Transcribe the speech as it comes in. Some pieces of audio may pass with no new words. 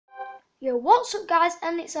Yo, what's up guys,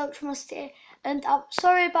 and it's Ultramus here, and I'm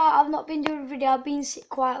sorry about I've not been doing a video. I've been sick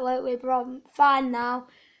quite lately, but I'm fine now.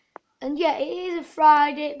 And yeah, it is a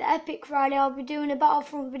Friday, the epic Friday. I'll be doing a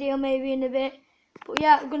Battlefront video maybe in a bit, but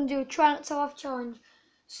yeah, I'm going to do a try not to laugh challenge.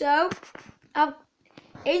 So,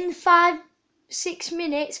 in 5-6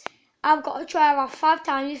 minutes, I've got to try laugh 5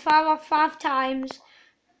 times. If I laugh 5 times,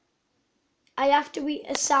 I have to eat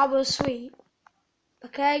a sour sweet.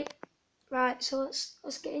 Okay? Right, so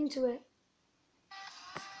let's get into it.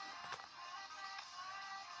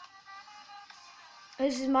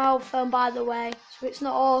 This is my old phone, by the way, so it's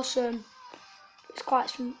not awesome. It's quite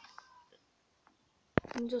some.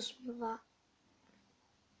 And just with that.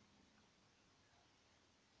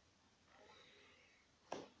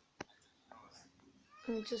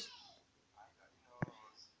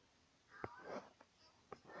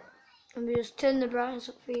 And we just turn the brightness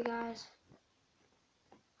up for you guys.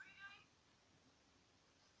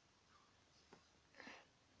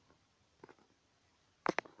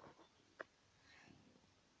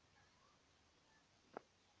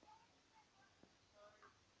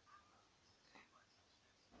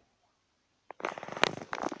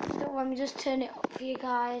 So let me just turn it up for you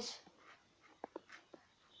guys.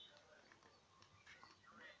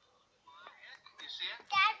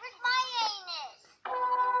 Dad, where's my anus?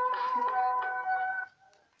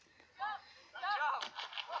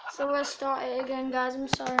 So let's start it again, guys. I'm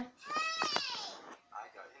sorry. I got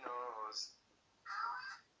your nose.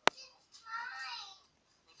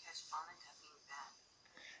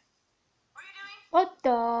 What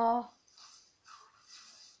the?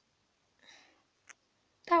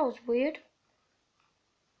 That was weird.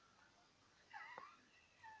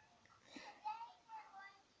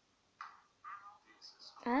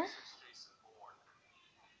 Huh?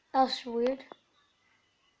 That's weird.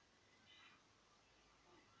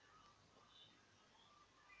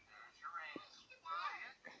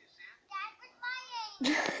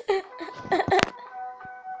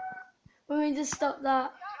 Let me just stop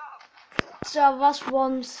that. So I've asked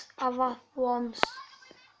once. I've asked once.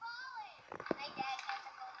 My dad has a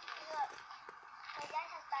look. My dad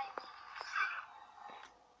has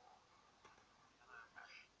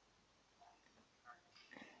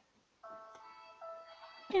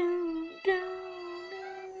Dun, dun, dun.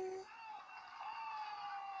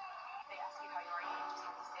 They ask you how you are, you just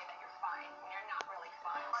have to say that you're fine when you're not really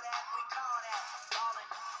fine.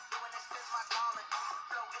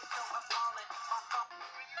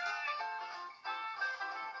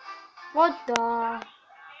 What the? Where are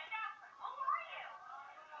you?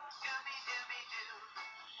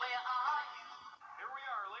 Here we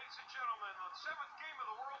are, ladies and gentlemen, the 7th game of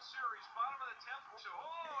the World Series, bottom of the 10th.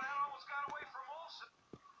 Oh, that almost got away from Olsen.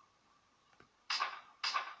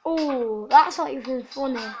 Oh, that's not even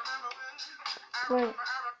funny. Wait.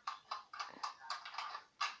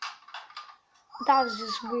 That was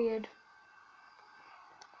just weird.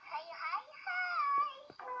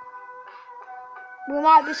 We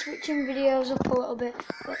might be switching videos up a little bit.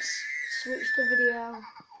 Let's switch the video.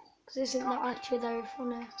 Because this is not actually very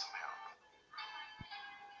funny.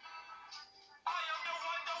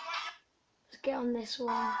 Let's get on this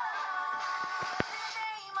one.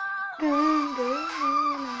 We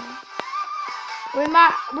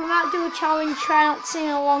might do a challenge, try not to sing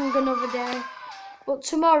along another day. But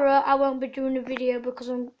tomorrow I won't be doing a video because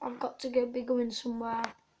I've got to be going somewhere.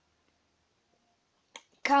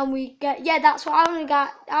 Can we get? Yeah, that's what I want to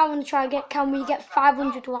get. I want to try and get. Can we get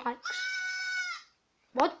 500 likes?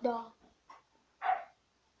 What the?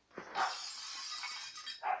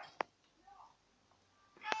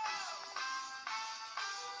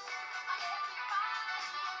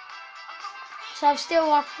 So I've still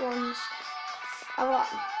lost ones.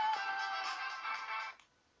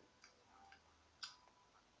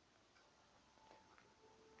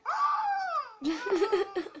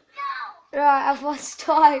 Right, I've lost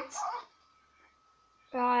twice.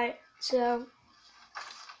 Right, so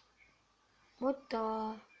what the?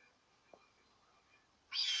 Even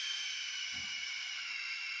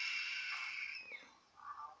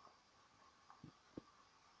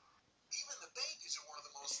the babies are one of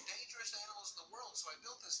the most dangerous animals in the world, so I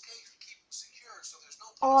built this cage to keep them secure so there's no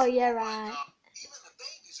Oh possible. yeah, right. Even the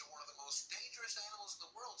babies are one of the most dangerous animals in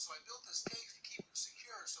the world, so I built this cage to keep them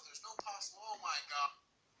secure so there's no possible. Oh my god.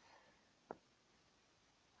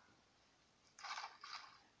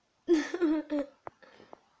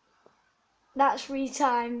 That's 3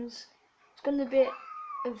 times. It's gonna be a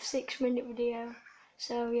 6-minute video.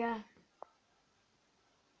 So yeah.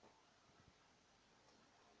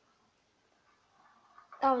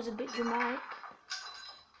 That was a bit dramatic.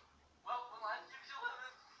 Well, life keeps you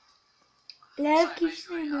living. Life keeps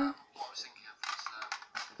living. what I was thinking of was,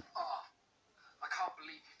 oh, I can't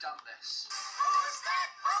believe you've done this. Who's that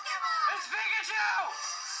Pokemon? It's Pikachu!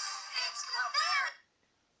 It's Clefairy!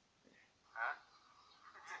 Huh?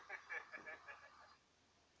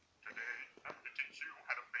 Today, I'm to teach you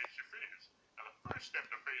how to face your fears. Now, the first step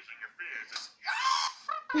to facing your fears is...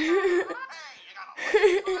 Hey, you gotta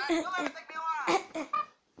listen to that. You'll never think me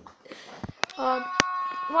alive.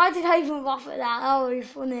 Why did I even laugh at that? That was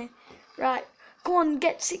funny. Right, go on,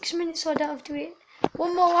 get 6 minutes so I don't have to eat.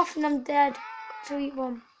 One more laugh and I'm dead. Got to eat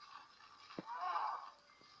one.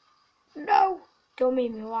 No! Don't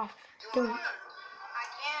make me laugh. Don't. I can't.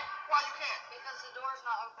 Why you can't? Because the door's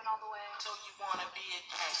not open all the way. So you wanna be a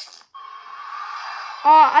guest?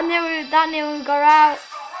 Oh, that never got out.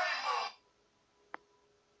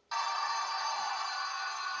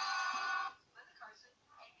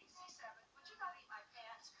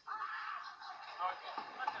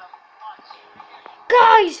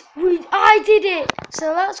 Guys, I did it.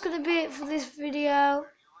 So that's gonna be it for this video.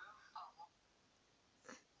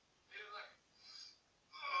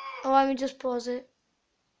 Oh, let me just pause it.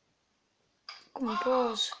 Come on,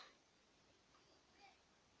 pause.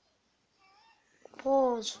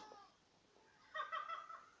 Pause.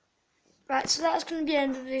 Right, so that's going to be the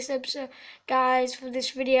end of this episode, guys, for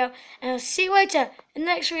this video. And I'll see you later. In the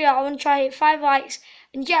next video, I want to try hit 5 likes.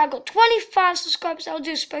 And yeah, I got 25 subscribers. I'll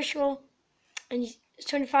do a special. And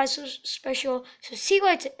 25 special. So see you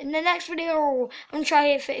later. In the next video, I'm going to try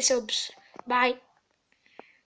hit 50 subs. Bye.